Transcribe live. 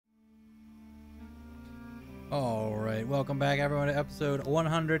Alright, welcome back everyone to episode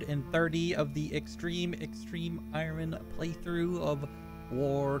 130 of the Extreme Ironman playthrough of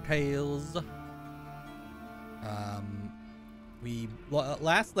Wartales. We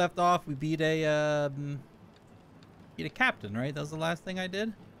last left off, we beat a captain, right? That was the last thing I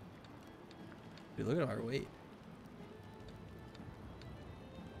did? Dude, look at our weight.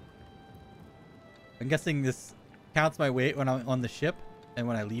 I'm guessing this counts my weight when I'm on the ship, and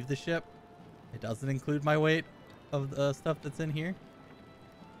when I leave the ship, it doesn't include my weight of the stuff that's in here.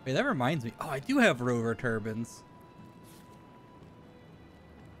 Wait, that reminds me. Oh, I do have rover turbines.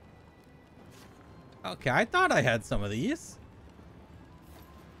 Okay, I thought I had some of these.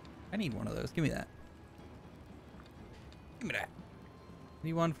 I need one of those. Give me that. Give me that. I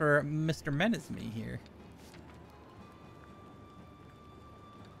need one for Mr. Menace Me here.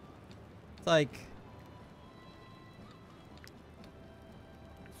 It's like...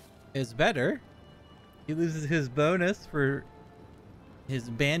 is better. He loses his bonus for his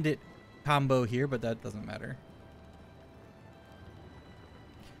bandit combo here, but that doesn't matter.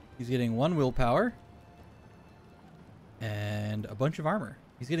 He's getting 1 willpower and a bunch of armor.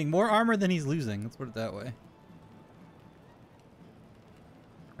 He's getting more armor than he's losing. Let's put it that way.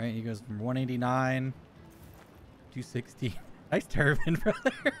 Right, he goes from 189 to 260. Nice turban,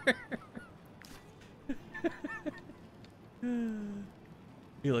 brother.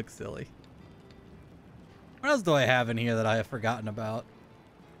 You look silly. What else do I have in here that I have forgotten about?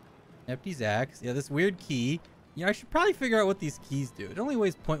 Empty axe. Yeah, this weird key. Yeah, I should probably figure out what these keys do. It only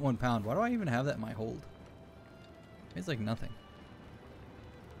weighs 0.1 pound. Why do I even have that in my hold? It's like nothing.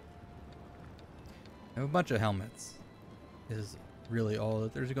 I have a bunch of helmets. Is really all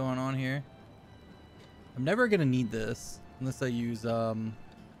that there's going on here. I'm never gonna need this unless I use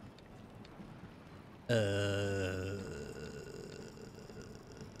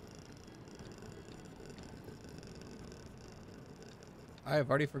I have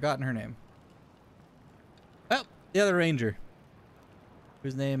already forgotten her name. Oh, the other ranger,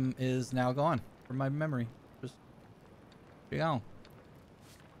 whose name is now gone from my memory. Just gone.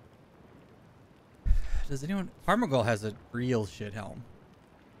 Does anyone? Farmagul has a real shit helm.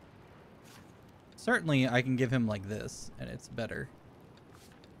 Certainly, I can give him like this, and it's better.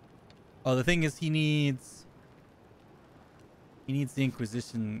 Oh, the thing is, he needs the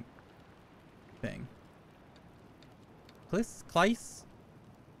Inquisition thing. Kleiss?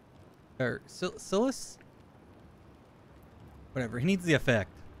 Or Silas? Whatever. He needs the effect.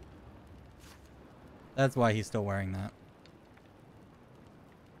 That's why he's still wearing that.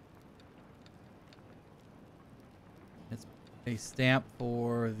 It's a stamp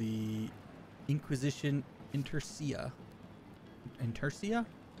for the Inquisition Intercia. Intercia?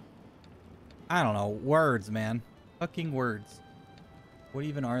 I don't know. Words, man. Fucking words. What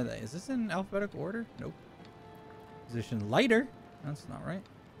even are they? Is this in alphabetical order? Nope. Position lighter. That's not right.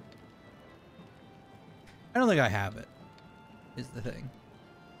 I don't think I have it, is the thing.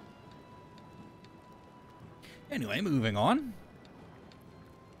 Anyway, moving on.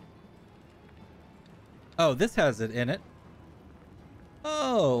 Oh, this has it in it.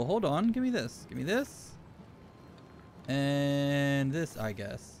 Oh, hold on. Give me this. Give me this. And this, I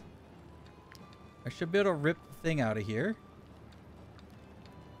guess. I should be able to rip the thing out of here.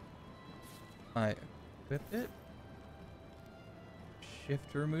 I equip it.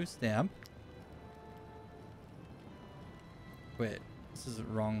 Shift to remove stamp. Wait, this is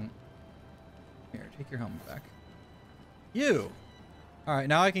wrong. Here, take your helmet back. You! Alright,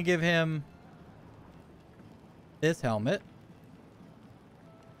 now I can give him this helmet,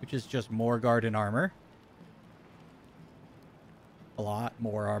 which is just more garden armor. A lot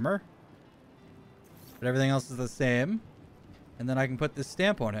more armor. But everything else is the same. And then I can put this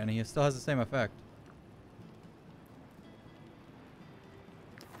stamp on it, and he still has the same effect.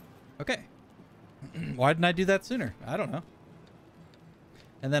 Okay. Why didn't I do that sooner? I don't know.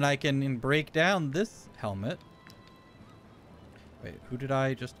 And then I can break down this helmet. Wait, who did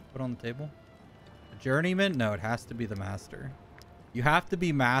I just put on the table? A journeyman? No, it has to be the master. You have to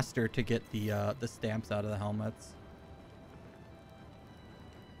be master to get the stamps out of the helmets.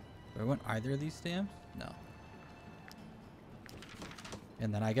 Do I want either of these stamps? No.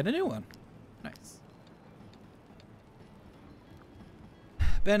 And then I get a new one. Nice.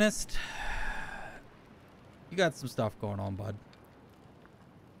 Benist, you got some stuff going on, bud.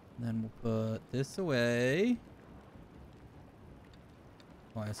 And then we'll put this away.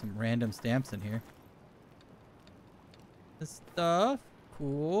 Oh, I have some random stamps in here. This stuff.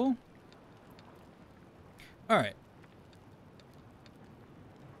 Cool. Alright.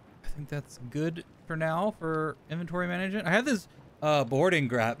 I think that's good for now for inventory management. I have this boarding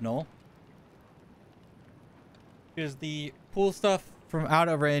grapnel. Because the pull stuff from out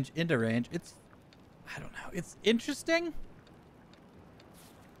of range into range, it's, I don't know, it's interesting.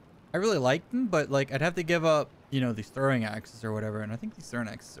 I really like them, but like I'd have to give up, you know, these throwing axes or whatever, and I think these throwing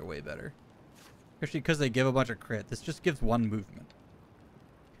axes are way better. Especially because they give a bunch of crit. This just gives one movement.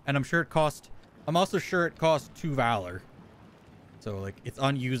 And I'm also sure it costs 2 Valor. So like it's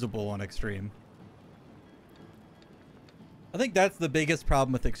unusable on Extreme. I think that's the biggest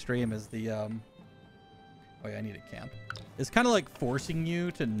problem with Extreme is the oh yeah, I need a camp. It's kind of like forcing you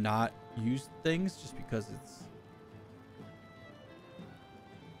to not use things just because it's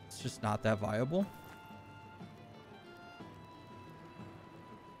just not that viable.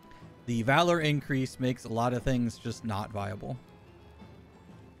 The Valor increase makes a lot of things just not viable.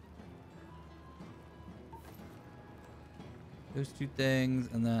 Those 2 things,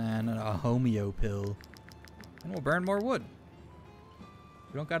 and then a homeo pill. And we'll burn more wood.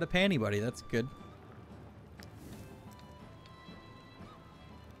 We don't gotta pay anybody, that's good.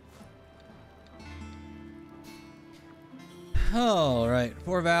 Alright,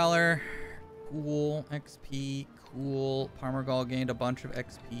 4 Valor. Cool. XP. Cool. Parmergall gained a bunch of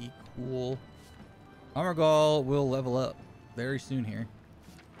XP. Cool. Parmergall will level up very soon here.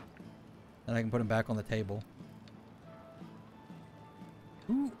 And I can put him back on the table.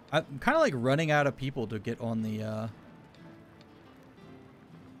 Ooh, I'm kind of like running out of people to get on the,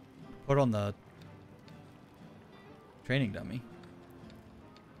 put on the training dummy.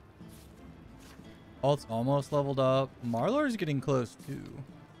 Alt's almost leveled up. Marlar's getting close too.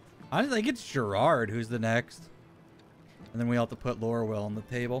 I think it's Gerard who's the next. And then we have to put Lorwell on the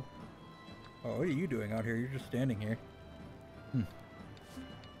table. Oh, what are you doing out here? You're just standing here.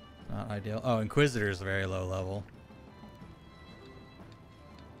 Not ideal. Oh, Inquisitor's very low level.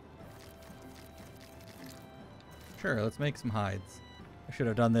 Sure, let's make some hides. I should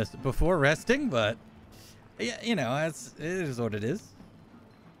have done this before resting, but yeah, you know, it is what it is.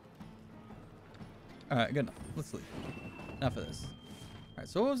 All right, good enough. Let's leave. Enough of this. All right,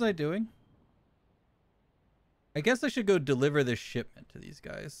 so what was I doing? I guess I should go deliver this shipment to these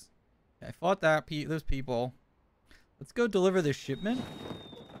guys. I fought those people. Let's go deliver this shipment.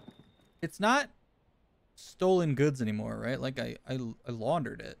 It's not stolen goods anymore, right? Like I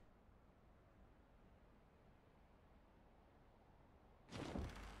laundered it.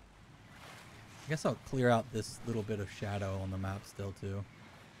 I guess I'll clear out this little bit of shadow on the map still too.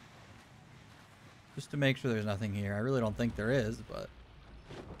 Just to make sure there's nothing here. I really don't think there is, but...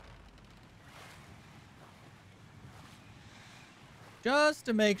 just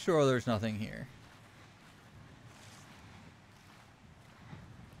to make sure there's nothing here.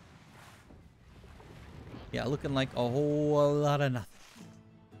 Yeah, looking like a whole lot of nothing.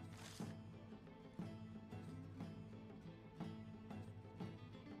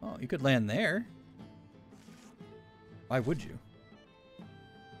 Oh, you could land there. Why would you?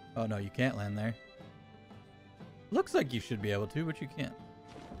 Oh, no, you can't land there. Looks like you should be able to, but you can't.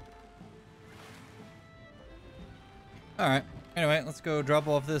 Alright. Anyway, let's go drop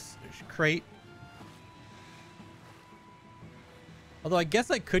off this crate. Although I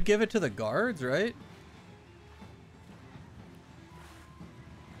guess I could give it to the guards, right?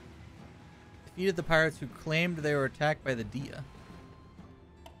 Defeated the pirates who claimed they were attacked by the Dia.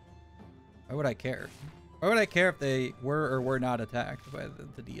 Why would I care? Why would I care if they were or were not attacked by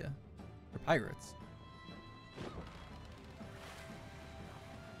the Dia? They're pirates.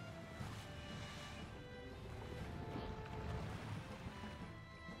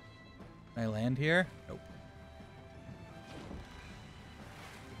 Can I land here? Nope.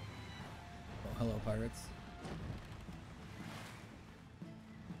 Oh, hello, pirates.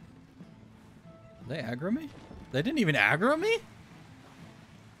 Did they aggro me? They didn't even aggro me?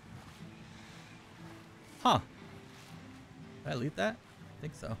 Huh. Did I loot that? I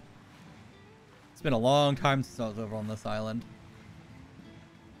think so. It's been a long time since I was over on this island.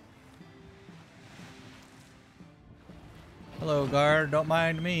 Hello, guard. Don't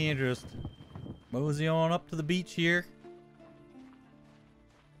mind me. Just mosey on up to the beach here.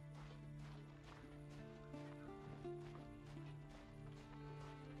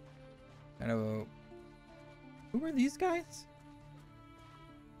 Kind of. Who are these guys?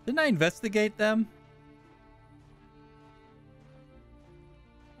 Didn't I investigate them?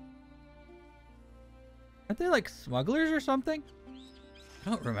 Aren't they like smugglers or something? I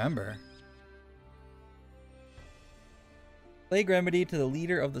don't remember. Plague remedy to the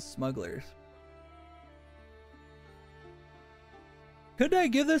leader of the smugglers. Couldn't I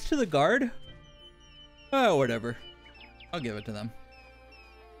give this to the guard? Oh, whatever. I'll give it to them.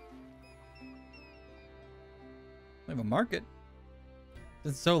 We have a market.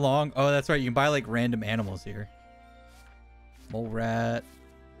 It's so long. Oh, that's right. You can buy like random animals here. Mole rat.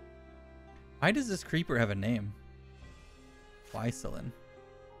 Why does this creeper have a name? Wyselin.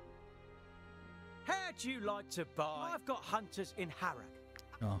 How'd you like to buy? I've got hunters in Harrock.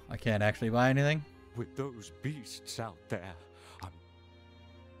 Oh, I can't actually buy anything? With those beasts out there,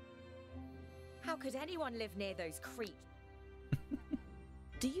 How could anyone live near those creatures?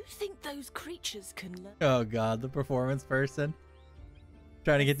 Do you think those creatures can learn? Oh god, the performance person.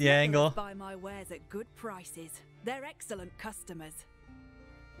 Trying to get the angle. Buy my wares at good prices. They're excellent customers.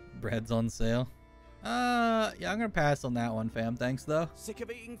 Bread's on sale. Yeah, I'm gonna pass on that one, fam. Thanks, though. Sick of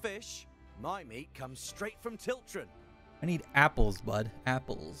eating fish? My meat comes straight from Tiltron. I need apples, bud.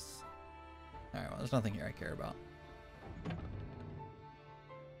 Apples. Alright, well, there's nothing here I care about.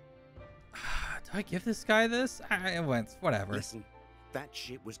 Do I give this guy this? I went, whatever. Listen, that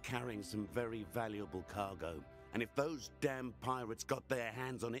ship was carrying some very valuable cargo. And if those damn pirates got their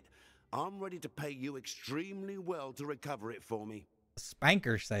hands on it, I'm ready to pay you extremely well to recover it for me.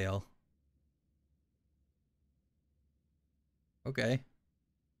 Spanker sale. Okay.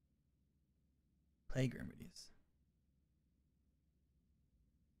 Plague remedies.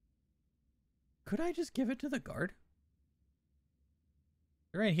 Could I just give it to the guard?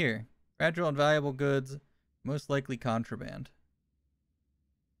 They're right here. Fragile and valuable goods, most likely contraband.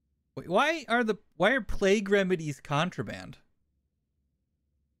 Wait, why are plague remedies contraband?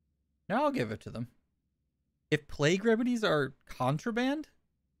 Now I'll give it to them. If plague remedies are contraband,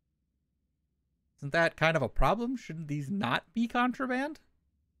 isn't that kind of a problem? Shouldn't these not be contraband?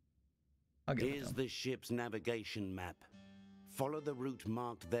 I'll give it to Here's them. the ship's navigation map. Follow the route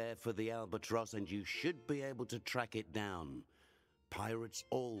marked there for the Albatross and you should be able to track it down. Pirates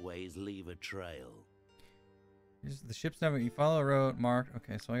always leave a trail. Here's the ship's navigation. You follow a road marked.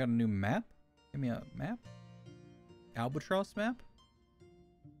 Okay, so I got a new map. Give me a map. Albatross map.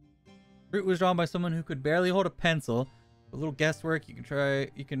 Route was drawn by someone who could barely hold a pencil. With a little guesswork, you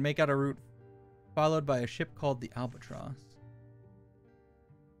can make out a route followed by a ship called the Albatross.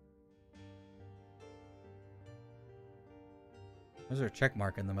 There's there a check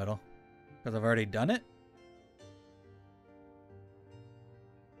mark in the middle? Because I've already done it?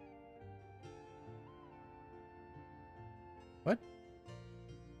 What?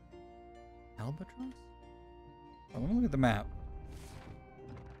 Albatross? I want to look at the map.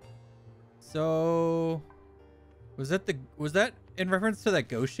 So, was that in reference to that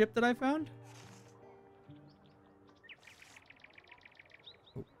ghost ship that I found?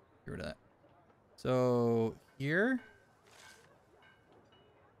 Oh, get rid of that. So here.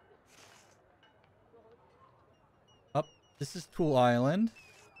 Up. This is Tool Island.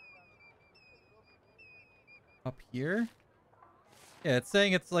 Up here. Yeah, it's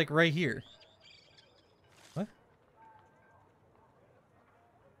saying it's like right here. What?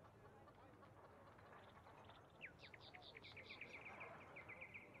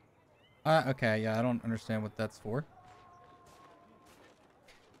 Okay, yeah, I don't understand what that's for.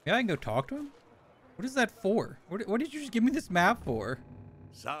 Yeah, I can go talk to him? What is that for? What did you just give me this map for?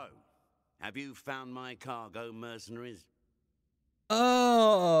 So, have you found my cargo, mercenaries?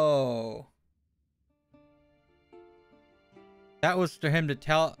 Oh. That was for him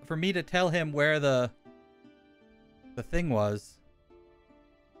to for me to tell him where the thing was.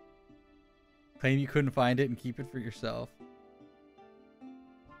 Claim you couldn't find it and keep it for yourself.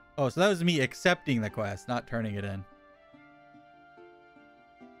 Oh, so that was me accepting the quest, not turning it in.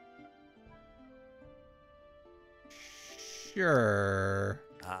 Sure.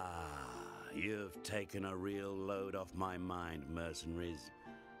 You've taken a real load off my mind, mercenaries.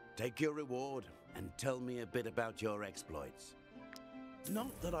 Take your reward and tell me a bit about your exploits.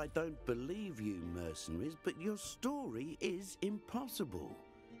 Not that I don't believe you, mercenaries, but your story is impossible.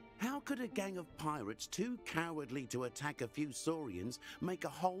 How could a gang of pirates too cowardly to attack a few Saurians make a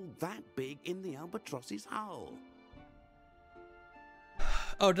hole that big in the Albatross's hull?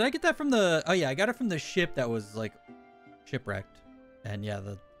 Oh, did I get that from the... Oh, yeah, I got it from the ship that was, like, shipwrecked. And, yeah,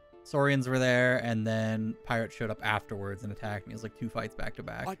 the Saurians were there, and then pirates showed up afterwards and attacked me. It was, like, 2 fights back to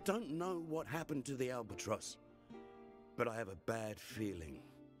back. I don't know what happened to the Albatross, but I have a bad feeling.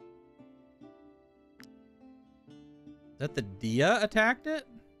 Is that the Dia attacked it?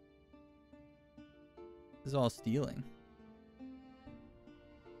 This is all stealing.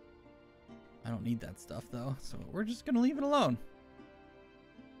 I don't need that stuff, though, so we're just gonna leave it alone.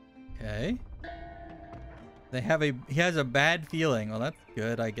 Okay. He has a bad feeling. Well, that's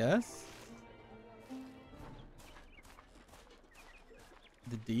good, I guess.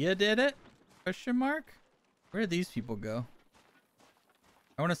 The Dia did it? Question mark? Where did these people go?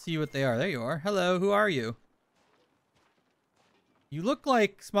 I want to see what they are. There you are. Hello, who are you? You look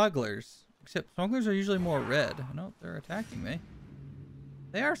like smugglers. Except smugglers are usually more red. No, they're attacking me.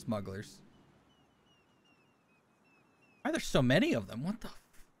 They are smugglers. Why are there so many of them? What the?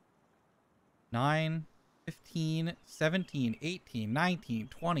 9, 15, 17, 18, 19,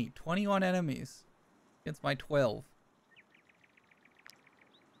 20, 21 enemies against my 12.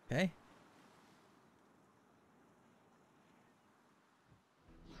 Okay.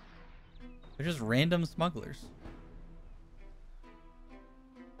 They're just random smugglers.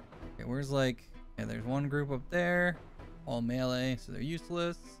 Okay, where's like... Yeah, there's one group up there. All melee, so they're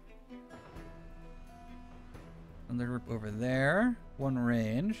useless. Another group over there. One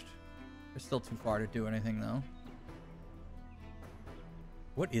ranged. They're still too far to do anything, though.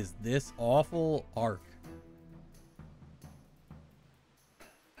 What is this awful arc?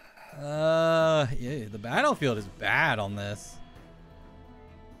 Yeah, the battlefield is bad on this.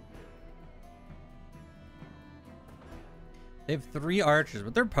 They have 3 archers,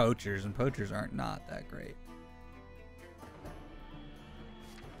 but they're poachers, and poachers aren't not that great.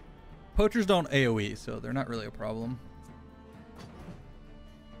 Poachers don't AoE, so they're not really a problem.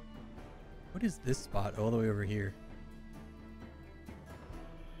 What is this spot all the way over here?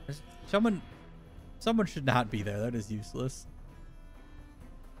 There's someone should not be there. That is useless.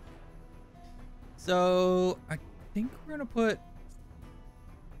 So I think we're gonna put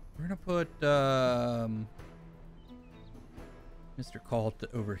Mr. Cult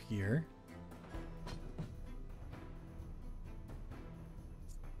over here.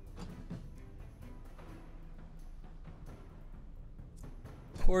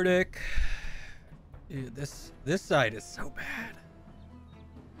 Portic. Dude, this side is so bad.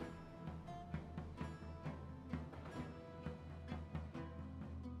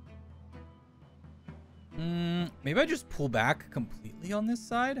 Maybe I just pull back completely on this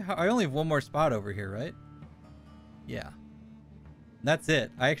side? I only have one more spot over here, right? Yeah. That's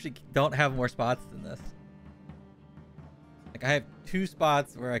it. I actually don't have more spots than this. Like, I have 2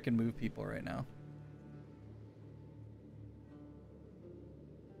 spots where I can move people right now.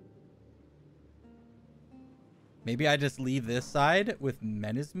 Maybe I just leave this side with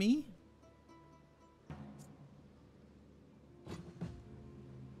Menesme?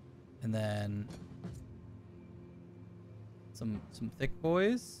 And then some thick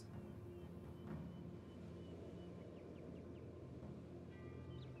boys.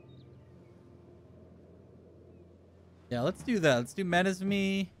 Yeah, let's do that. Let's do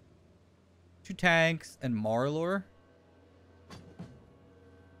Menesme, 2 tanks, and Marlor.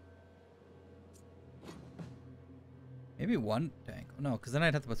 Maybe 1 tank. Oh, no, because then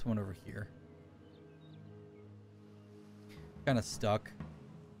I'd have to put someone over here. Kind of stuck.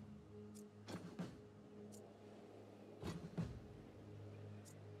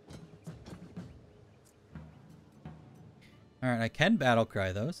 Alright, I can battle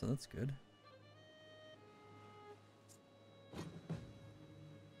cry though, so that's good.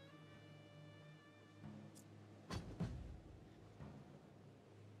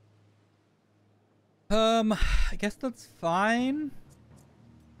 I guess that's fine.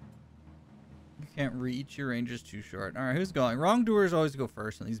 You can't reach, your range is too short. Alright, who's going? Wrongdoers always go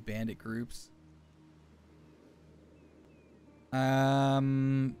first in these bandit groups. I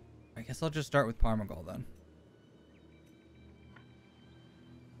guess I'll just start with Parmagal then.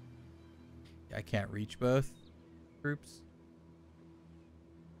 Yeah, I can't reach both groups.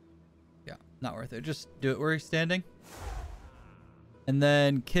 Yeah, not worth it. Just do it where he's standing. And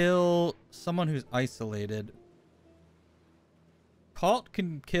then kill someone who's isolated. Cult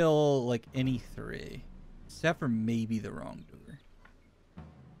can kill like any 3. Except for maybe the wrongdoer.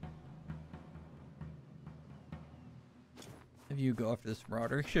 If you go after this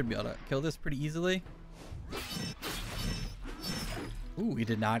marauder, should be able to kill this pretty easily. Ooh, he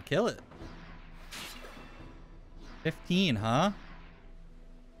did not kill it. 15, huh?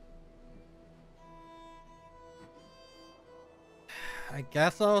 I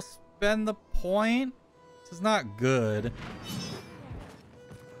guess I'll spend the point. This is not good.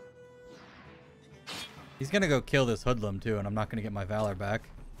 He's gonna go kill this hoodlum too, and I'm not gonna get my valor back.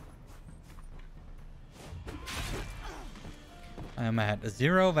 I'm at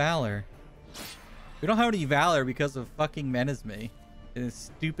 0 valor. We don't have any valor because of fucking Menesme and his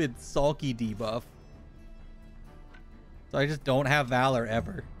stupid sulky debuff. So I just don't have valor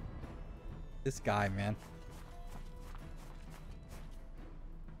ever. This guy, man.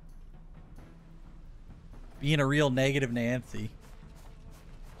 Being a real negative Nancy.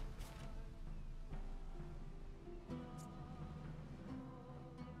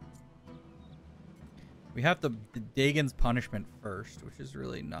 We have the Dagon's punishment first, which is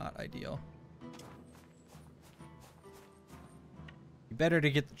really not ideal. You better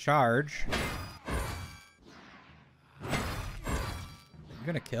to get the charge. You're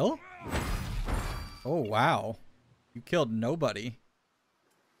gonna kill? Oh, wow. You killed nobody.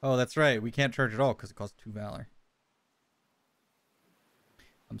 Oh, that's right. We can't charge at all because it costs 2 valor.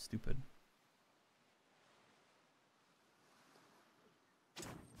 I'm stupid.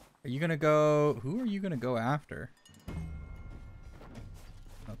 Are you gonna go... Who are you gonna go after?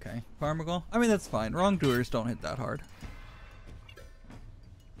 Okay. Parmagal? I mean, that's fine. Wrongdoers don't hit that hard.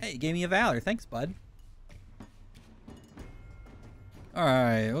 Hey, you gave me a valor. Thanks, bud.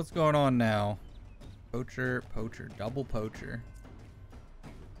 Alright, what's going on now? Poacher, poacher, double poacher.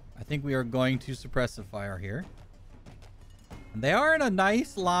 I think we are going to suppressive fire here. And they are in a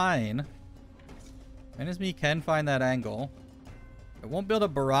nice line. Enesme can find that angle. It won't build a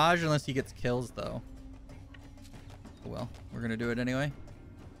barrage unless he gets kills, though. Oh, well, we're going to do it anyway.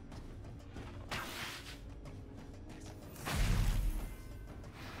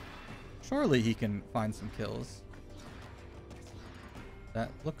 Surely he can find some kills. That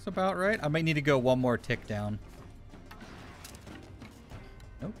looks about right. I might need to go one more tick down.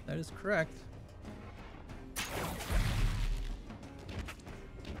 Nope, that is correct.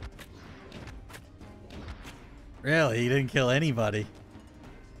 Really? He didn't kill anybody.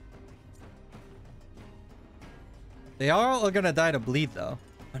 They are all gonna die to bleed, though.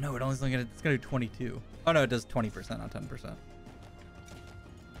 Oh no, it's gonna do 22. Oh no, it does 20%, not 10%.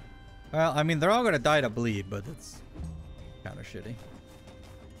 Well, I mean, they're all gonna die to bleed, but it's kind of shitty.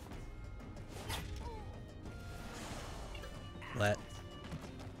 I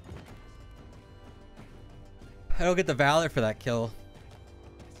don't get the valor for that kill.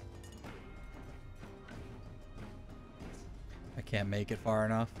 I can't make it far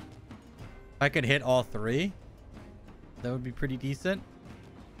enough. If I could hit all 3, that would be pretty decent.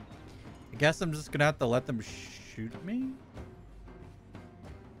 I guess I'm just gonna have to let them shoot me.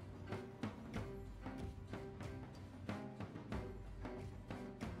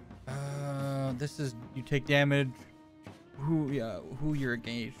 This is, you take damage who you're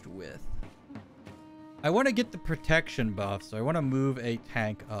engaged with. I want to get the protection buff, so I want to move a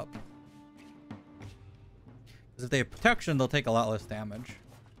tank up. Because if they have protection, they'll take a lot less damage.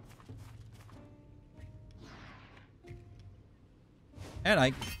 And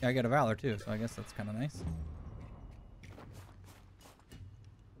I get a valor too, so I guess that's kind of nice.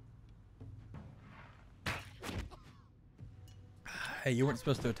 Hey, you weren't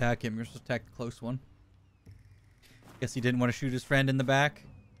supposed to attack him. You're supposed to attack the close one. Guess he didn't want to shoot his friend in the back.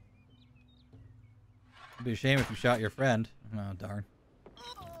 It'd be a shame if you shot your friend. Oh, darn.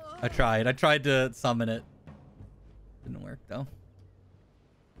 I tried to summon it. Didn't work, though.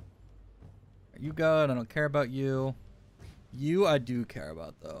 Are you good? I don't care about you. You I do care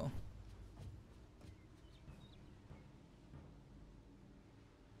about, though.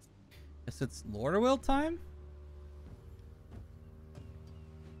 Guess it's Lorwell time?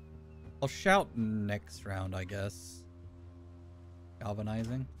 I'll shout next round, I guess.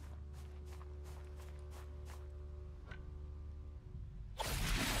 Galvanizing.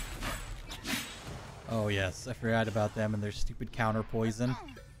 Oh yes, I forgot about them and their stupid counter poison.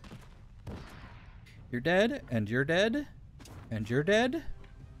 You're dead, and you're dead, and you're dead.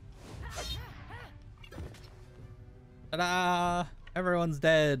 Ta-da! Everyone's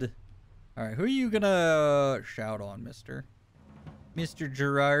dead. Alright, who are you gonna shout on, mister? Mr.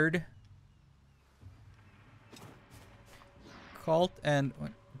 Gerard? Colt and...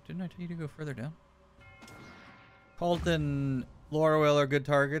 What? Didn't I tell you to go further down? Colt and Lorwell are good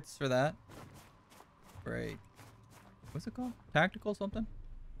targets for that. Great. What's it called? Tactical something?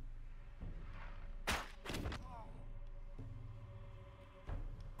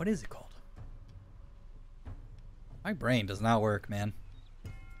 What is it called? My brain does not work, man.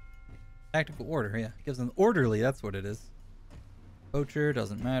 Tactical order, yeah. Gives them orderly, that's what it is. Poacher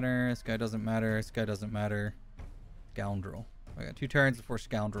doesn't matter. This guy doesn't matter. This guy doesn't matter. Scoundrel. I got 2 turns before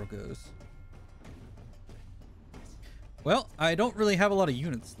Scoundrel goes. Well, I don't really have a lot of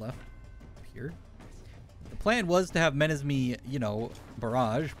units left here. The plan was to have Menesme, you know,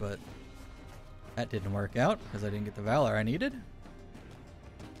 barrage, but that didn't work out because I didn't get the valor I needed.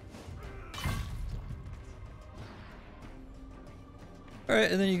 Alright,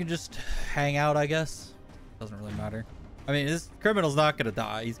 and then you can just hang out, I guess. Doesn't really matter. I mean, this criminal's not going to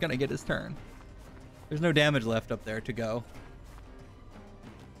die. He's going to get his turn. There's no damage left up there to go.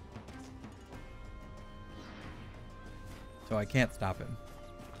 So I can't stop him.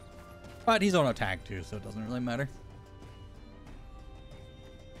 But he's on attack too, so it doesn't really matter.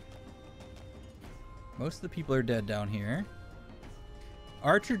 Most of the people are dead down here.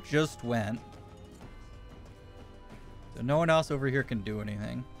 Archer just went. So no one else over here can do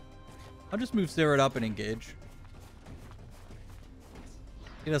anything. I'll just move Sirid up and engage.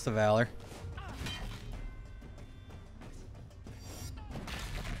 Get us a Valor.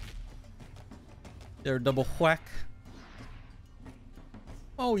 There, double whack.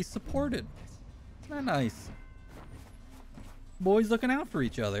 Oh, he's supported. Isn't that nice? Boys looking out for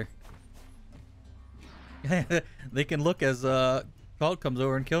each other. They can look as Cult comes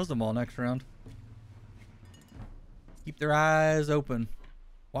over and kills them all next round. Keep their eyes open.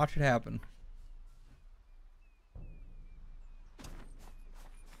 Watch it happen.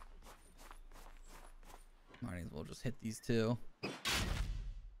 Might as well just hit these two.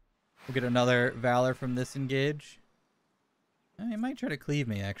 We'll get another Valor from this engage. He might try to cleave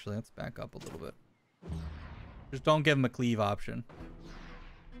me, actually. Let's back up a little bit. Just don't give him a cleave option.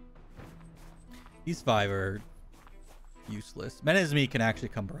 These 5 are useless. Menazmi can actually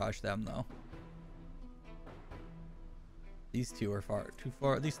come barrage them, though. These 2 are too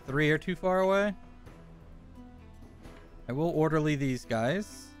far. These 3 are too far away. I will orderly these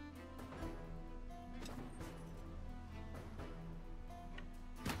guys.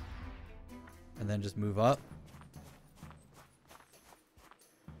 And then just move up.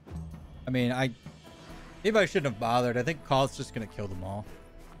 I mean, maybe I shouldn't have bothered. I think Call's just going to kill them all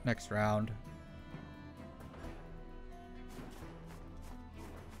next round.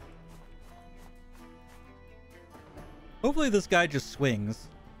 Hopefully this guy just swings.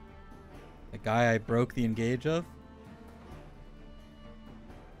 The guy I broke the engage of.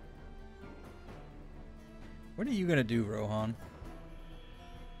 What are you going to do, Rohan?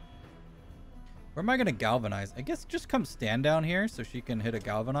 Where am I going to galvanize? I guess just come stand down here so she can hit a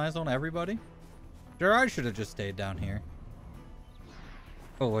galvanize on everybody. Sure, I should have just stayed down here.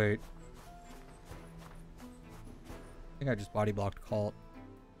 Oh, wait. I think I just body blocked Cult.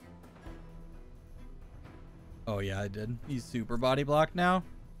 Oh, yeah, I did. He's super body blocked now.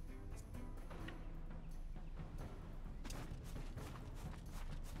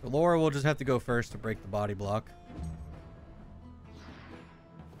 So Laura will just have to go first to break the body block.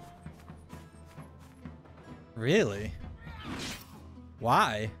 Really?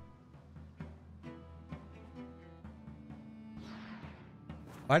 Why?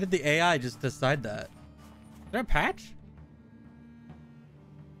 Why did the AI just decide that? Is there a patch?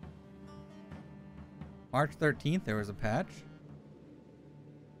 March 13th, there was a patch.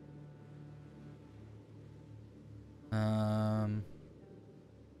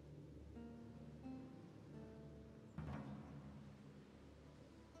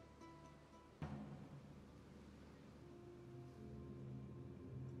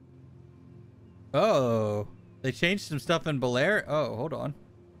 Oh, they changed some stuff in Belerion. Oh, hold on.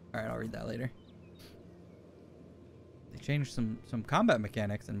 All right, I'll read that later. They changed some combat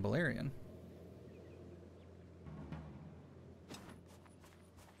mechanics in Belerion.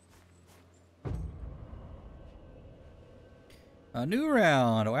 A new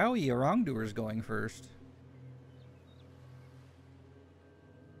round. Wowie, a wrongdoer's going first.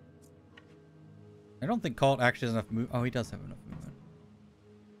 I don't think Cult actually has enough move. Oh, he does have enough movement.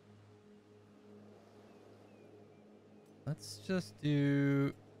 Let's just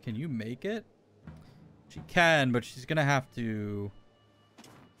do... Can you make it? She can, but she's gonna have to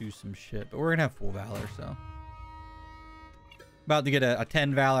do some shit. But we're gonna have full Valor, so... About to get a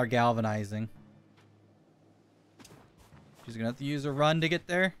 10 Valor galvanizing. She's gonna have to use a run to get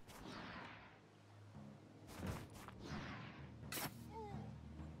there.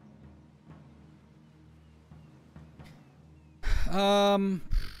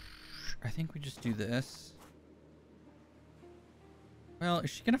 I think we just do this. Well, is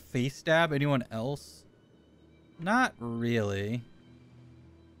she gonna face stab anyone else? Not really.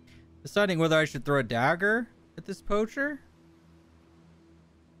 Deciding whether I should throw a dagger at this poacher.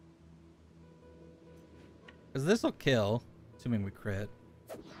 Because this will kill, assuming we crit.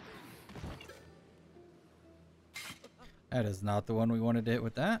 That is not the one we wanted to hit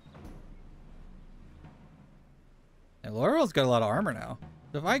with that. And Laurel's got a lot of armor now.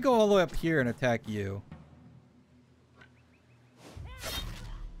 So if I go all the way up here and attack you...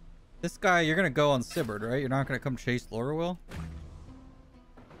 This guy, you're going to go on Sibard, right? You're not going to come chase Laurel?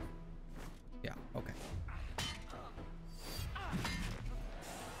 Yeah, okay.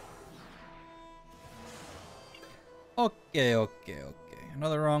 Okay.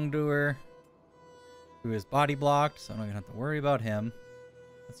 Another wrongdoer who is body blocked, so I'm not going to have to worry about him.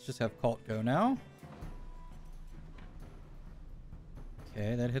 Let's just have Cult go now.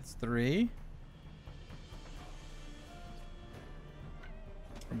 Okay, that hits 3.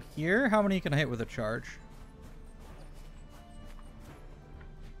 From here, how many can I hit with a charge?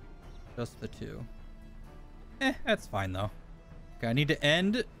 Just the 2. That's fine though. Okay, I need to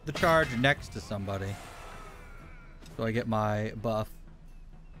end the charge next to somebody. So I get my buff.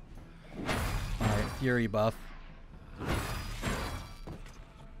 My fury buff.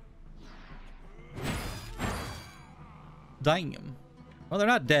 Damn. Well, they're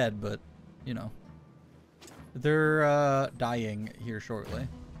not dead, but, you know. They're dying here shortly.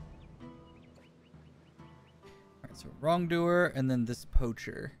 Alright, so wrongdoer and then this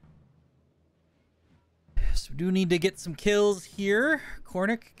poacher. So we do need to get some kills here.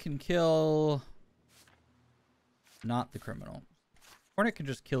 Cornic can kill... not the criminal. Cornic can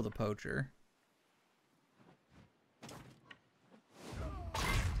just kill the poacher.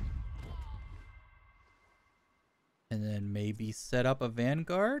 And then maybe set up a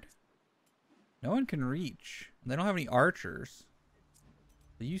vanguard? No one can reach. They don't have any archers.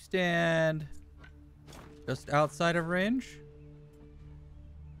 So you stand just outside of range.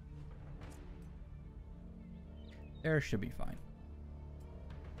 There should be fine.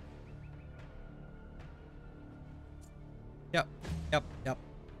 Yep.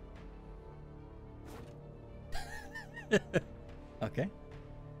 Okay.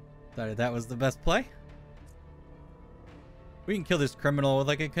 Thought that was the best play. We can kill this criminal with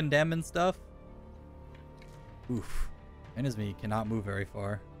like a condemn and stuff. Oof. Inazmi cannot move very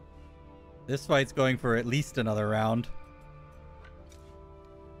far. This fight's going for at least another round.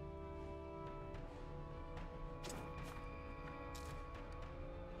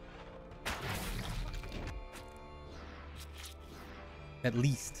 At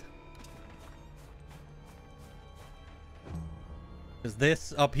least. Because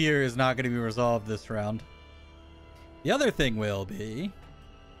this up here is not going to be resolved this round. The other thing will be,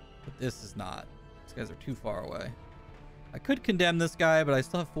 but this is not. These guys are too far away. I could condemn this guy, but I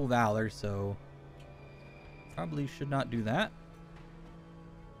still have full valor, so probably should not do that.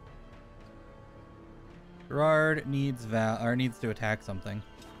 Gerard needs needs to attack something.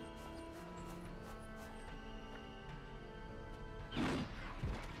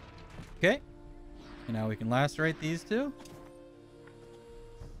 Okay. And now we can lacerate these two.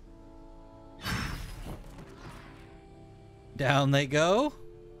 Down they go.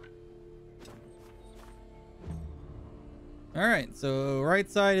 Alright, so right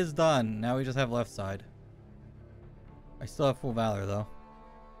side is done. Now we just have left side. I still have full valor, though.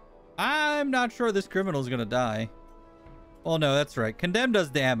 I'm not sure this criminal is going to die. Oh, no, that's right. Condemn does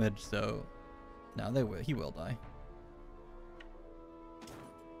damage, so... no, he will die.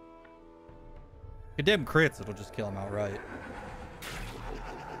 Condemn crits, it'll just kill him outright.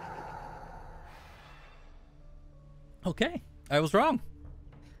 Okay, I was wrong.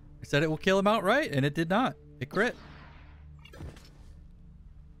 I said it will kill him outright, and it did not. It crit.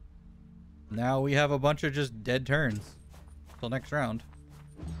 Now we have a bunch of just dead turns till next round.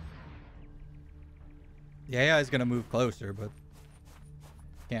 The AI is going to move closer, but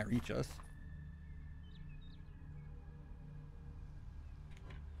can't reach us.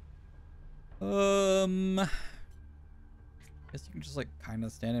 Guess you can just like kind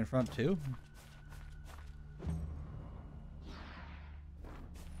of stand in front too.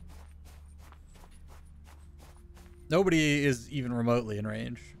 Nobody is even remotely in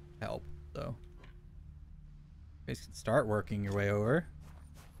range to help, so you guys can start working your way over.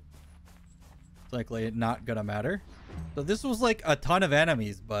 It's likely not gonna matter. So this was like a ton of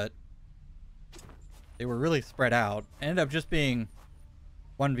enemies, but they were really spread out. Ended up just being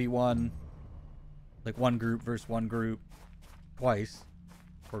 1v1, like one group versus one group twice,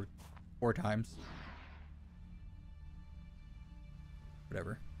 or 4 times.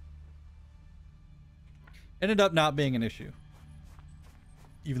 Whatever. Ended up not being an issue,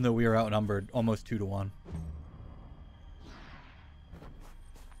 even though we were outnumbered almost 2 to 1.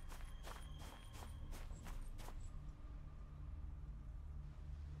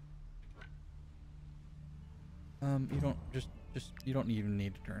 You don't you don't even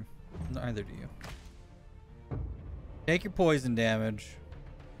need to turn. Neither do you. Take your poison damage.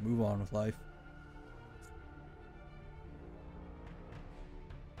 Move on with life.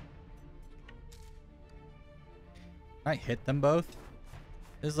 I hit them both.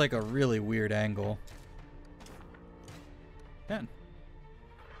 This is like a really weird angle. 10.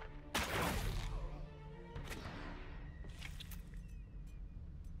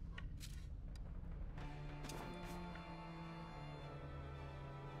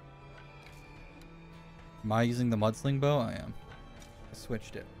 Am I using the mudsling bow? I am. I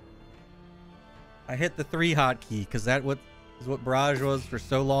switched it. I hit the 3 hotkey because that is what barrage was for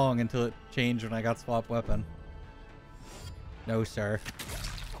so long until it changed when I got swap weapon. No, sir.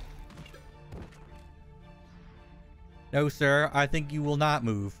 No, sir. I think you will not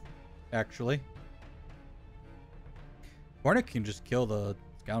move, actually. Hornet can just kill the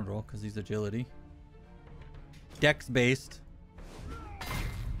scoundrel because he's agility. Dex based.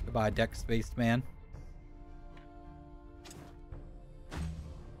 Goodbye, Dex based man.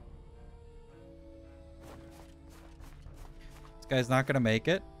 This guy's not gonna make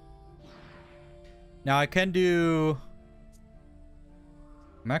it. Now I can do.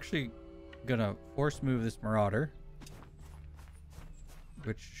 I'm actually gonna force move this Marauder,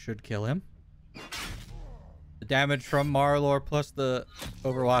 which should kill him. The damage from Marlor plus the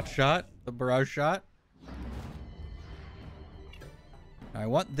Overwatch shot, the barrage shot. I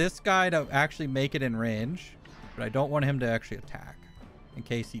want this guy to actually make it in range, but I don't want him to actually attack in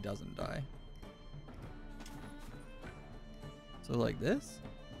case he doesn't die. So like this.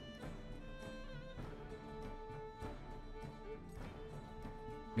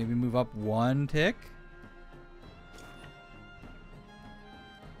 Maybe move up one tick.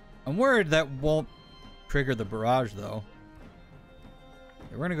 I'm worried that won't trigger the barrage though.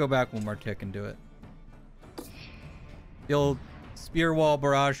 Okay, we're gonna go back one more tick and do it. The old spear wall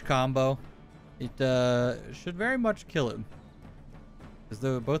barrage combo. It should very much kill him,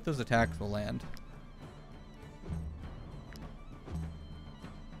 because both those attacks will land.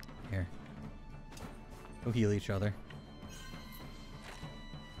 Here, go heal each other.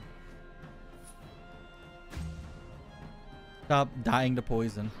 Stop dying to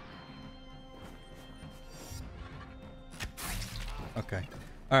poison. Okay.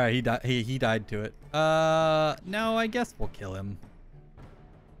 All right, he died. He died to it. No, I guess we'll kill him.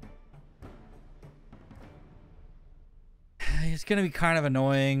 It's gonna be kind of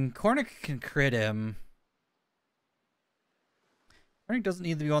annoying. Cornic can crit him. Cornic doesn't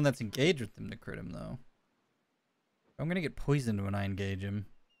need to be one that's engaged with him to crit him though. I'm gonna get poisoned when I engage him.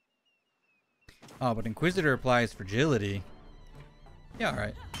 Oh, but Inquisitor applies fragility. Yeah, all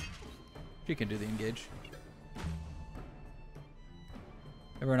right. She can do the engage.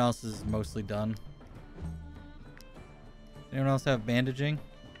 Everyone else is mostly done. Anyone else have bandaging?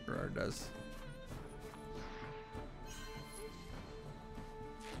 Gerard does.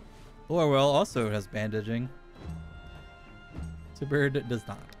 Lorwell also has bandaging. Bird does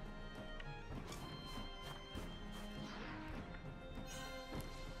not.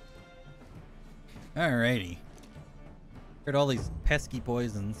 Alrighty. Heard all these pesky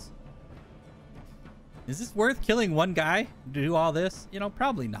poisons. Is this worth killing one guy to do all this? You know,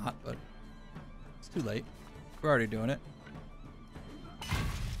 probably not, but it's too late. We're already doing it.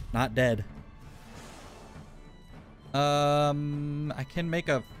 Not dead. I can make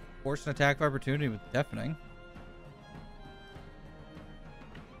a force an attack of opportunity with deafening.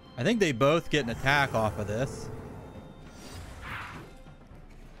 I think they both get an attack off of this.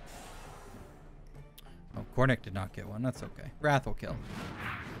 Oh, Cornic did not get one. That's okay. Wrath will kill.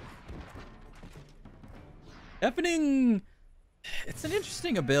 Deafening, it's an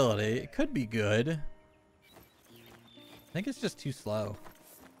interesting ability. It could be good. I think it's just too slow.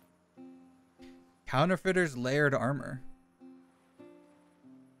 Counterfeiter's layered armor.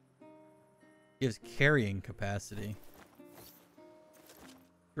 Gives carrying capacity.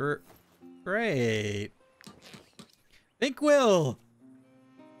 Great. Think Will.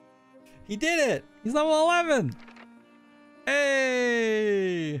 He did it. He's level 11.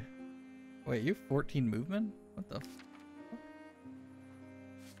 Hey. Wait, you have 14 movement? What the fuck?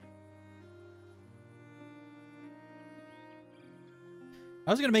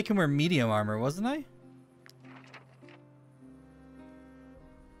 I was gonna make him wear medium armor, wasn't I?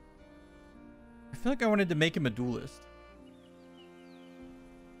 I feel like I wanted to make him a duelist.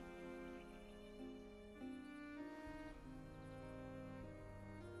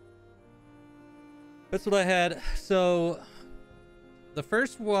 That's what I had. So the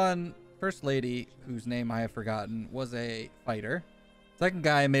first lady, whose name I have forgotten, was a fighter. Second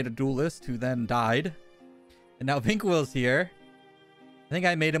guy made a duelist who then died. And now Vinkwill's here. I think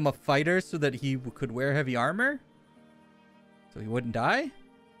I made him a fighter so that he could wear heavy armor, so he wouldn't die.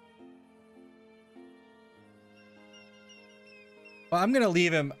 Well, I'm gonna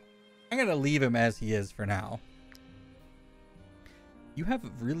leave him as he is for now. You have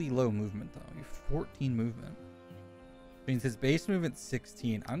really low movement though. You have 14 movement. Which means his base movement's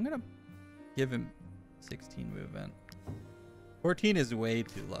 16. I'm gonna give him 16 movement. 14 is way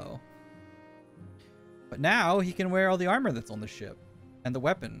too low. But now he can wear all the armor that's on the ship. And the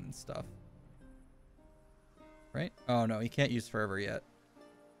weapon and stuff. Right? Oh no, he can't use forever yet.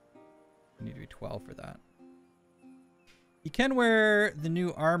 You need to be 12 for that. He can wear the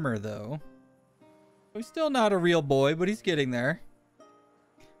new armor though. He's still not a real boy, but he's getting there.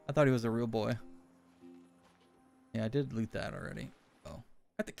 I thought he was a real boy. Yeah, I did loot that already. Oh.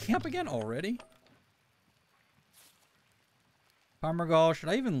 At the camp again already? Parmergal, should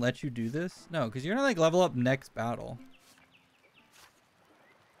I even let you do this? No, because you're gonna like level up next battle.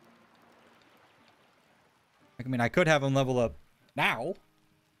 I mean, I could have him level up now,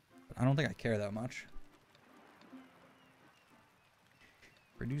 but I don't think I care that much.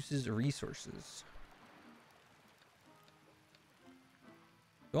 Produces resources.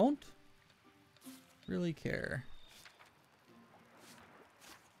 Don't really care.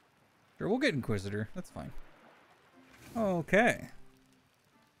 Sure, we'll get Inquisitor. That's fine. Okay.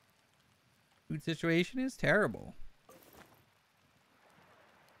 Food situation is terrible.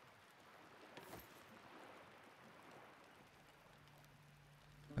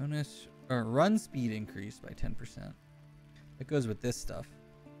 Bonus or run speed increased by 10%. That goes with this stuff.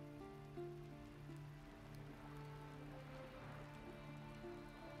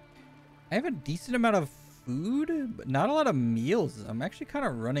 I have a decent amount of food, but not a lot of meals. I'm actually kind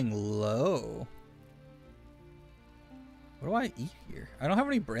of running low. What do I eat here? I don't have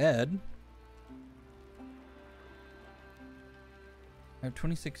any bread. I have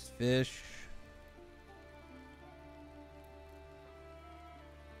 26 fish.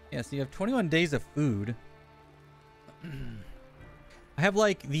 Yeah, so you have 21 days of food. I have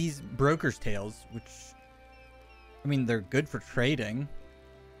like these broker's tails, which, I mean, they're good for trading.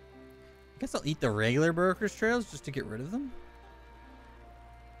 I guess I'll eat the regular broker's trails just to get rid of them.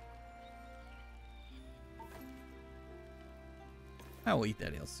 I will eat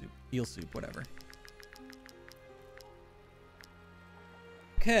that eel soup, whatever.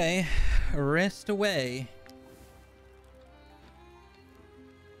 Okay, rest away.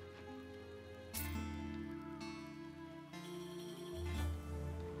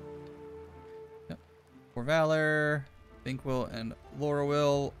 Yep. For Valor, Vinkwell and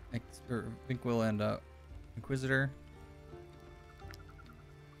Laurel, or Vinkwell and Inquisitor.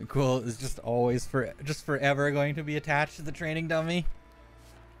 Vinkwell is just always forever going to be attached to the training dummy.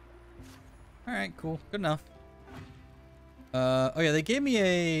 All right, cool, good enough. Oh yeah, they gave me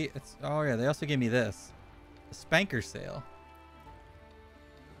a. Oh yeah, they also gave me this, a spanker sail.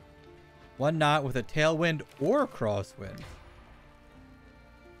 1 knot with a tailwind or crosswind.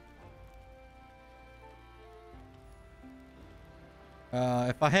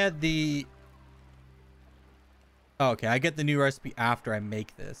 If I had the. Oh, okay, I get the new recipe after I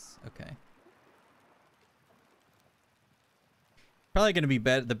make this. Okay. Probably gonna be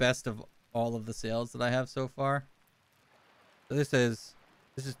the best of all of the sails that I have so far. So this is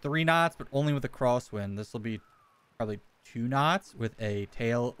 3 knots, but only with a crosswind. This will be probably 2 knots with a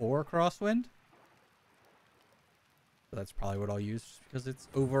tail or crosswind. So that's probably what I'll use because it's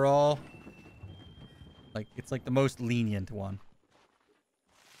overall like it's like the most lenient one.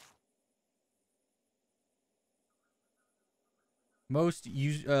 Most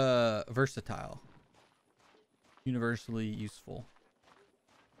versatile. Universally useful.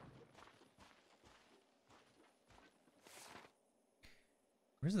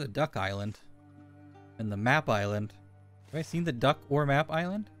 Where's the Duck Island? And the Map Island. Have I seen the Duck or Map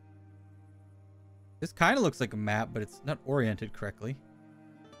Island? This kind of looks like a map, but it's not oriented correctly.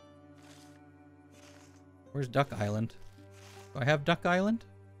 Where's Duck Island? Do I have Duck Island?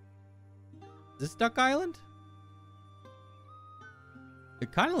 Is this Duck Island?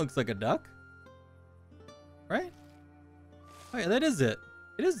 It kind of looks like a duck. Right? Oh yeah, that is it.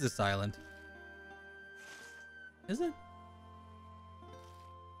 It is this island. Is it?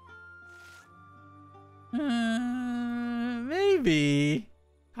 Maybe.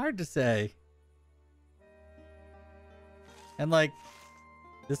 Hard to say. And like,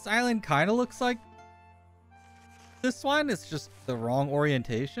 this island kind of looks like this one. It's just the wrong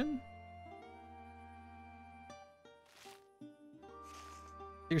orientation.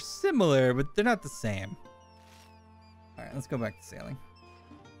 They're similar, but they're not the same. All right, let's go back to sailing.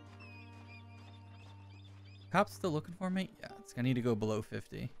 Cop's still looking for me? Yeah, it's gonna need to go below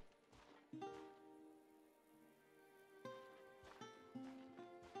 50.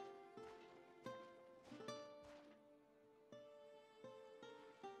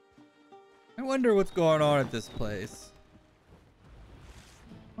 I wonder what's going on at this place.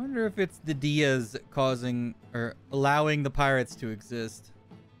 I wonder if it's the Diaz causing or allowing the pirates to exist.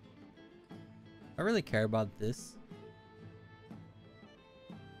 I really care about this.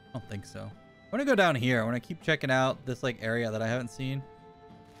 I don't think so. I want to go down here. I want to keep checking out this like area that I haven't seen.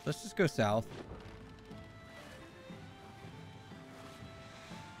 Let's just go south.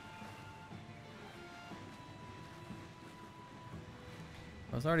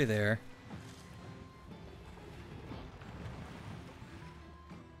 I was already there.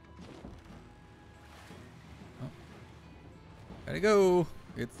 Oh. Gotta go.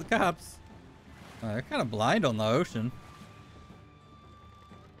 It's the cops. They're kind of blind on the ocean.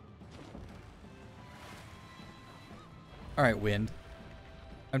 Alright, wind.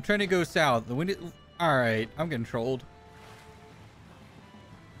 I'm trying to go south. The wind is... Alright, I'm getting trolled.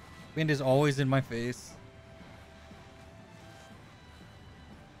 Wind is always in my face.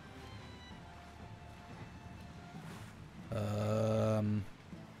 I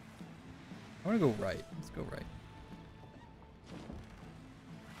want to go right. Let's go right.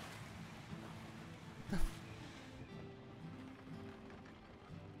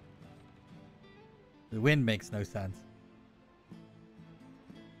 The wind makes no sense.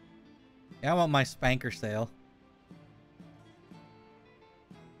 Yeah, I want my spanker sail.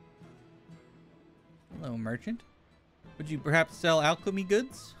 Hello, merchant. Would you perhaps sell alchemy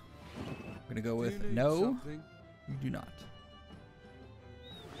goods? I'm gonna go with no. You do not.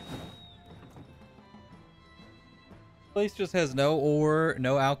 Place just has no ore,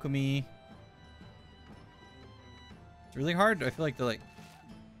 no alchemy. It's really hard. I feel like the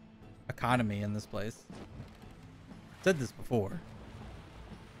economy in this place. I've said this before.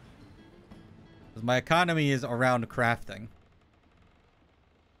 Because my economy is around crafting.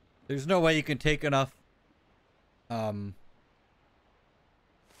 There's no way you can take enough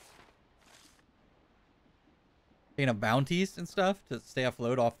bounties and stuff to stay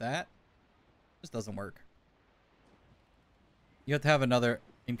afloat off that. It just doesn't work. You have to have another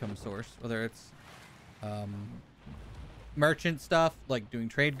income source, whether it's merchant stuff like doing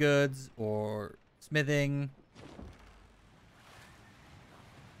trade goods or smithing.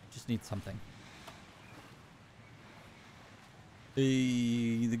 Just need something.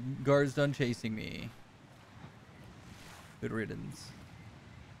 The guard's done chasing me. Good riddance.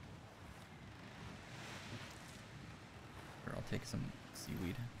 Here, I'll take some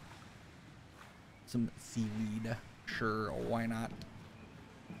seaweed. Some seaweed. Sure, why not?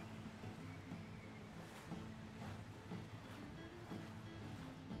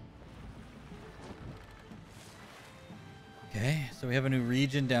 Okay, so we have a new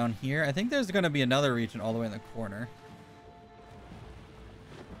region down here. I think there's going to be another region all the way in the corner.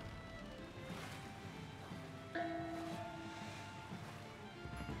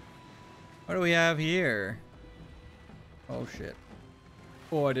 What do we have here? Oh, shit.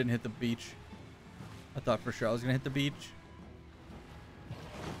 Oh, I didn't hit the beach. I thought for sure I was gonna hit the beach.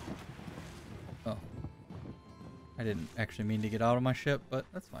 Oh. I didn't actually mean to get out of my ship, but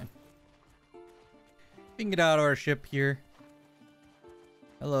that's fine. We can get out of our ship here.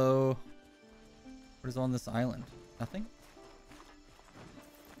 Hello. What is on this island? Nothing?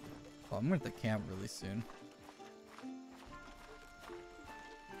 Oh, I'm gonna have to camp really soon.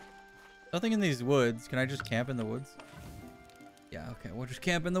 Nothing in these woods. Can I just camp in the woods? Yeah, okay. We'll just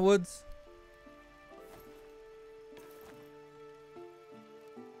camp in the woods.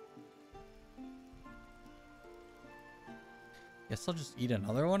 Guess I'll just eat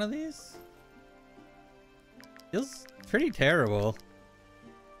another one of these. Feels pretty terrible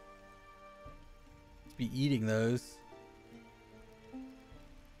to be eating those.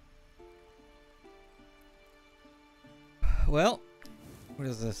 Well, what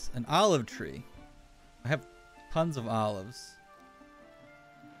is this? An olive tree. I have tons of olives.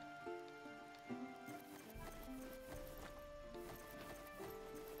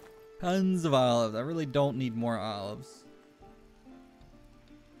 Tons of olives. I really don't need more olives.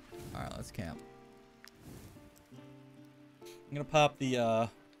 Alright, let's camp. I'm gonna pop the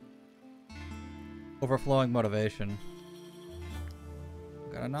overflowing motivation.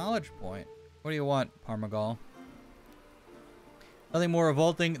 Got a knowledge point. What do you want, Parmagal? Nothing more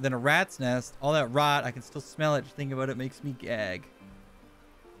revolting than a rat's nest. All that rot, I can still smell it. Just thinking about it makes me gag.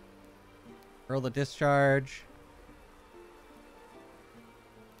 Hurl the discharge.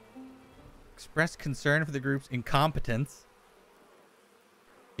 Express concern for the group's incompetence.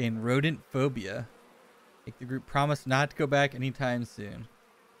 Gain rodent phobia. Make the group promise not to go back anytime soon.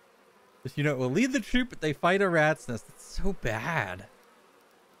 This unit will lead the troop, but they fight a rat's nest. That's so bad.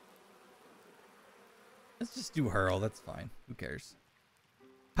 Let's just do hurl. That's fine. Who cares?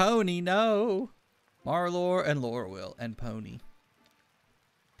 Pony, no. Marlor and Lorwil and Pony.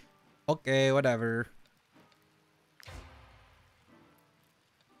 Okay, whatever.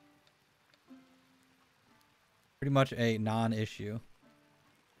 Pretty much a non-issue.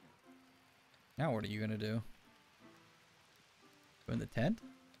 Now what are you gonna do? Go in the tent?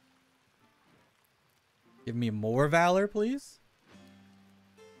 Give me more valor, please?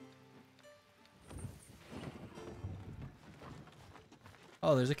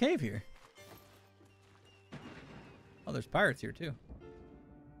 Oh, there's a cave here. Oh, there's pirates here too.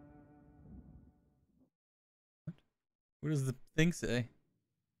 What does the thing say?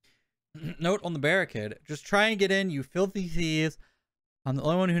 Note on the barricade. Just try and get in, you filthy thieves. I'm the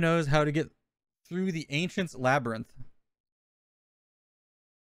only one who knows how to get through the ancient's labyrinth.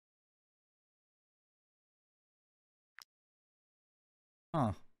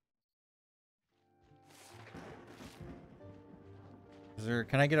 Huh. Is there...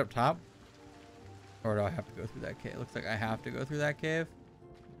 Can I get up top? Or do I have to go through that cave? Looks like I have to go through that cave.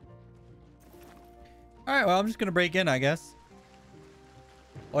 Alright, well, I'm just gonna break in, I guess.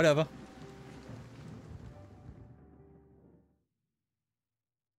 Whatever.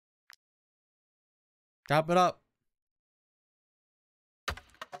 Chop it up.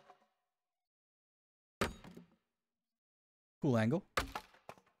 Cool angle.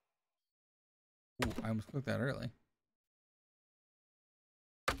 Ooh, I almost clicked that early.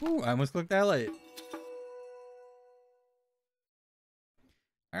 Ooh, I almost clicked that late.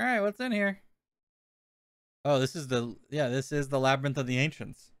 Alright, what's in here? Oh, this is the... Yeah, this is the Labyrinth of the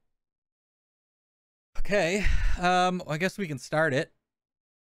Ancients. Okay. I guess we can start it.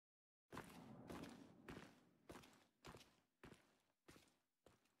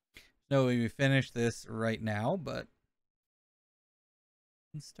 No, we finish this right now, but...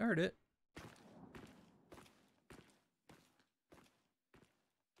 we can start it.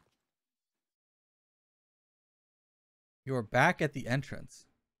 You're back at the entrance.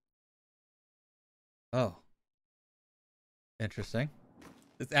 Oh. Interesting.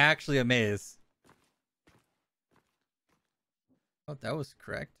 It's actually a maze. Oh, that was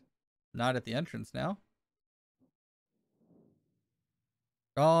correct. Not at the entrance now.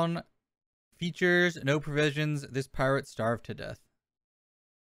 Gone. Features, no provisions. This pirate starved to death.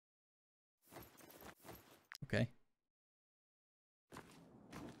 Okay.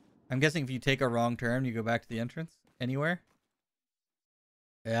 I'm guessing if you take a wrong turn, you go back to the entrance? Anywhere?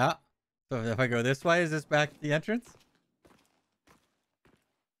 Yeah. So if I go this way, is this back to the entrance?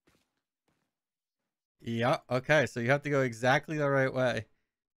 Yeah. Okay, so you have to go exactly the right way.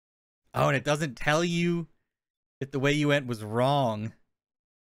 Oh, and it doesn't tell you if the way you went was wrong.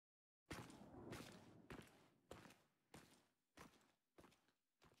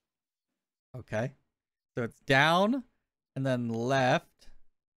 Okay. So it's down and then left.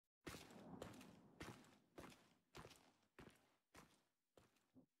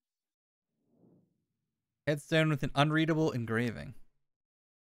 Headstone with an unreadable engraving.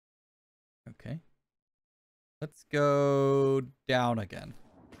 Okay. Let's go down again.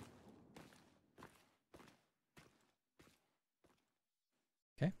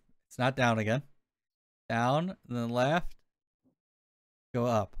 Okay. It's not down again. Down and then left. Go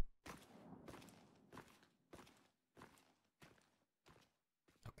up.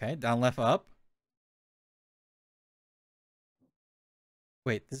 Okay, down, left, up.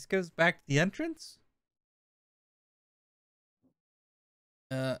 Wait, this goes back to the entrance?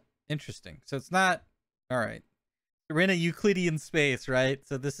 Interesting. So it's not... Alright. We're in a Euclidean space, right?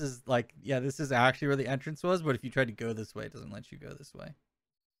 So this is like... Yeah, this is actually where the entrance was, but if you try to go this way, it doesn't let you go this way.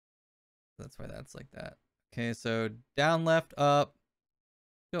 That's why that's like that. Okay, so down, left, up.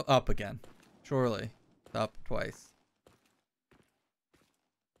 Go up again. Surely. Up twice.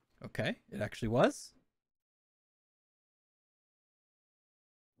 Okay, it actually was.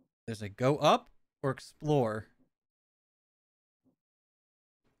 There's a go up or explore.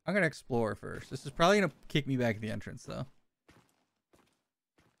 I'm going to explore first. This is probably going to kick me back to the entrance, though.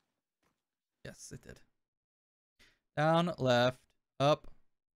 Yes, it did. Down, left, up,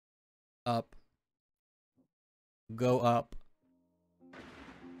 up, go up.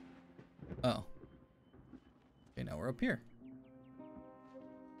 Oh. Okay, now we're up here.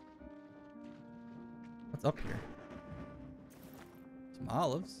 What's up here? Some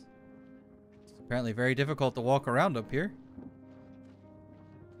olives. It's apparently very difficult to walk around up here.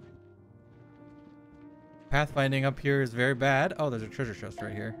 Pathfinding up here is very bad. Oh, there's a treasure chest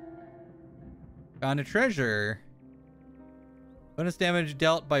right here. Found a treasure. Bonus damage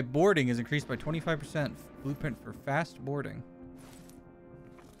dealt by boarding is increased by 25%. Blueprint for fast boarding.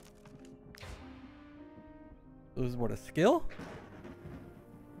 This is what, a skill?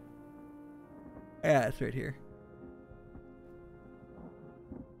 Yeah, it's right here.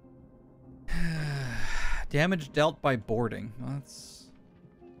 Damage dealt by boarding. Well, that's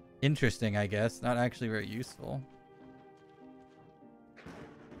interesting, I guess. Not actually very useful.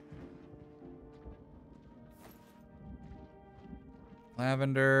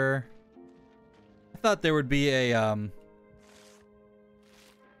 Lavender. I thought there would be a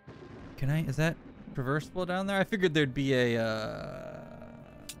is that traversable down there? I figured there'd be a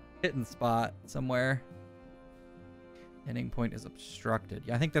hidden spot somewhere. Ending point is obstructed.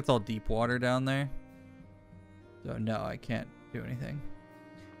 Yeah, I think that's all deep water down there. So no, I can't do anything.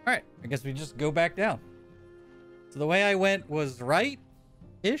 Alright, I guess we just go back down. So the way I went was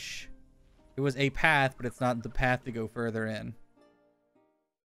right-ish. It was a path, but it's not the path to go further in.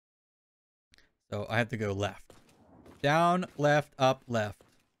 So I have to go left. Down, left, up, left.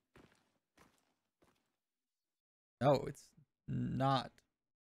 No, it's not.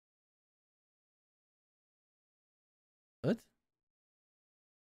 What?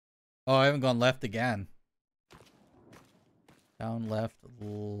 Oh, I haven't gone left again. Down, left,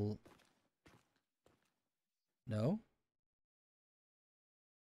 no?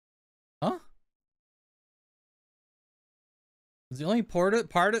 Huh? Is the only part of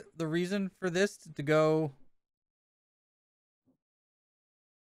the reason for this to go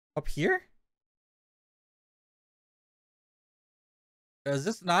up here? Is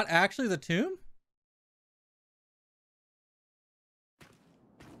this not actually the tomb?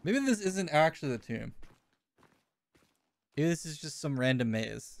 Maybe this isn't actually the tomb. Maybe this is just some random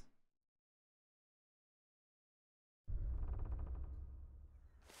maze.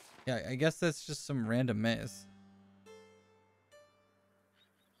 Yeah, I guess that's just some random maze.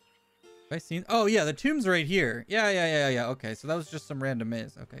 Have I seen? Oh yeah, the tomb's right here. Yeah. Okay, so that was just some random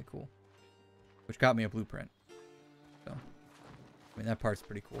maze. Okay, cool. Which got me a blueprint. So, I mean, that part's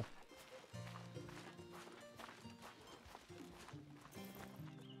pretty cool.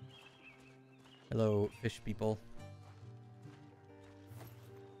 Hello, fish people.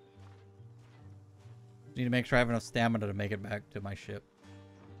 Need to make sure I have enough stamina to make it back to my ship.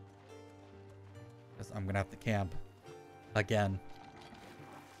 Because I'm gonna have to camp again.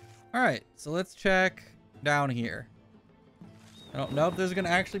 Alright, so let's check down here. I don't know if there's gonna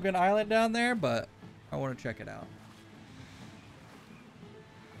actually be an island down there, but I want to check it out.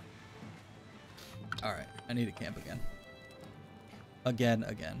 Alright, I need to camp again.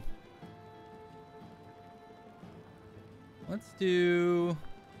 Again. Let's do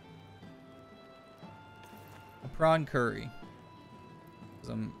a prawn curry. Because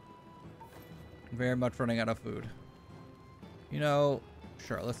I'm very much running out of food. You know,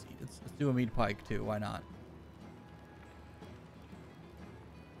 sure, let's do a meat pike too. Why not?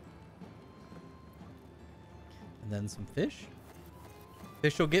 And then some fish.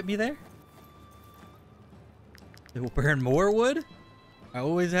 Fish will get me there. It will burn more wood. I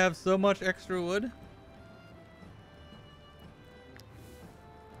always have so much extra wood.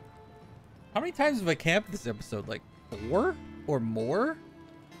 How many times have I camped this episode? Like 4 or more?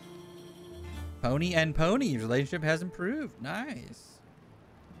 Pony and pony relationship has improved. Nice.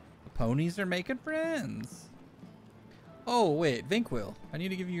 The ponies are making friends. Oh, wait. Vinquill. I need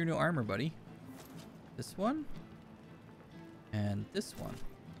to give you your new armor, buddy. This one. And this one.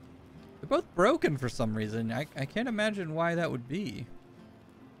 They're both broken for some reason. I can't imagine why that would be.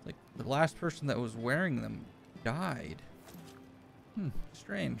 Like, the last person that was wearing them died.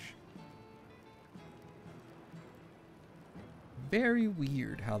 Strange. Very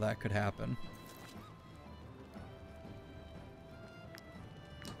weird how that could happen.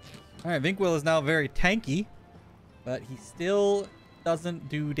 Alright, Vinquill is now very tanky, but he still doesn't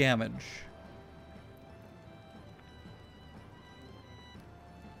do damage.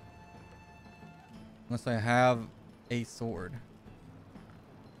 Unless I have a sword.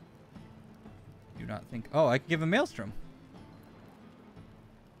 Do not think... Oh, I can give him Maelstrom.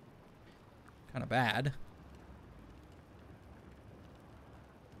 Kind of bad.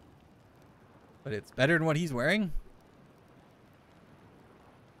 But it's better than what he's wearing.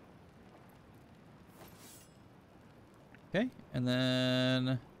 Okay, and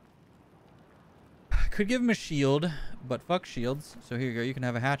then... I could give him a shield, but fuck shields. So here you go, you can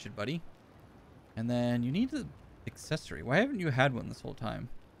have a hatchet, buddy. And then you need the accessory. Why haven't you had one this whole time?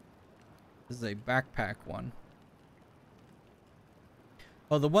 This is a backpack one.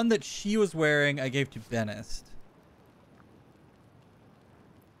 Oh, the one that she was wearing I gave to Benest.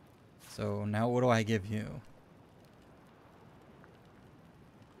 So now what do I give you?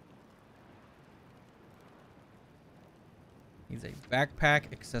 He's a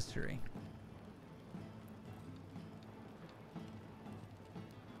backpack accessory.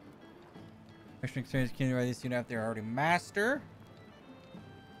 Mission experience, can you ride this unit after they're already master?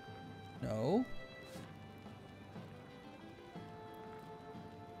 No.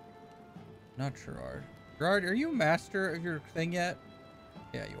 Not Gerard. Gerard, are you a master of your thing yet?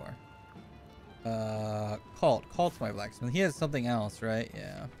 Yeah, you are. Cult's my blacksmith. He has something else, right?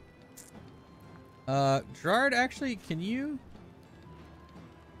 Yeah. Gerard, actually, can you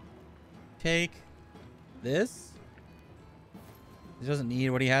take this? He doesn't need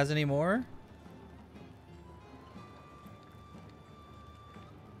what he has anymore.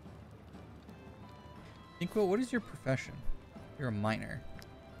 Inkwell, what is your profession? You're a miner.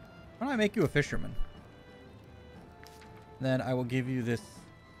 Why don't I make you a fisherman? Then I will give you this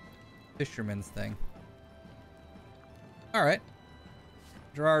fisherman's thing. Alright.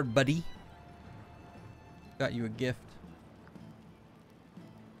 Gerard, buddy. Got you a gift.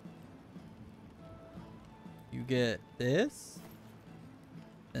 you get this.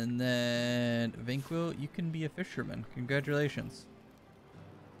 And then, Vinquil, you can be a fisherman. Congratulations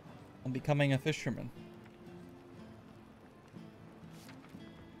on becoming a fisherman.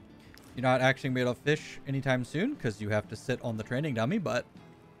 You're not actually going to be able to fish anytime soon because you have to sit on the training dummy, but,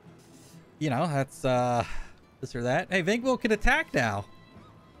 you know, that's this or that. Hey, Vinquil can attack now.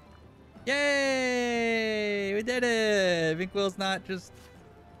 Yay! We did it! Vinquil's not just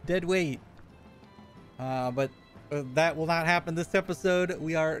dead weight. But that will not happen this episode.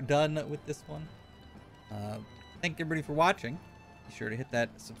 We are done with this one. Thank everybody for watching. Be sure to hit that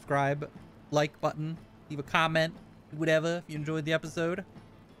subscribe, like button, leave a comment, do whatever if you enjoyed the episode.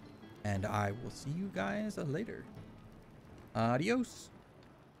 And I will see you guys later. Adios.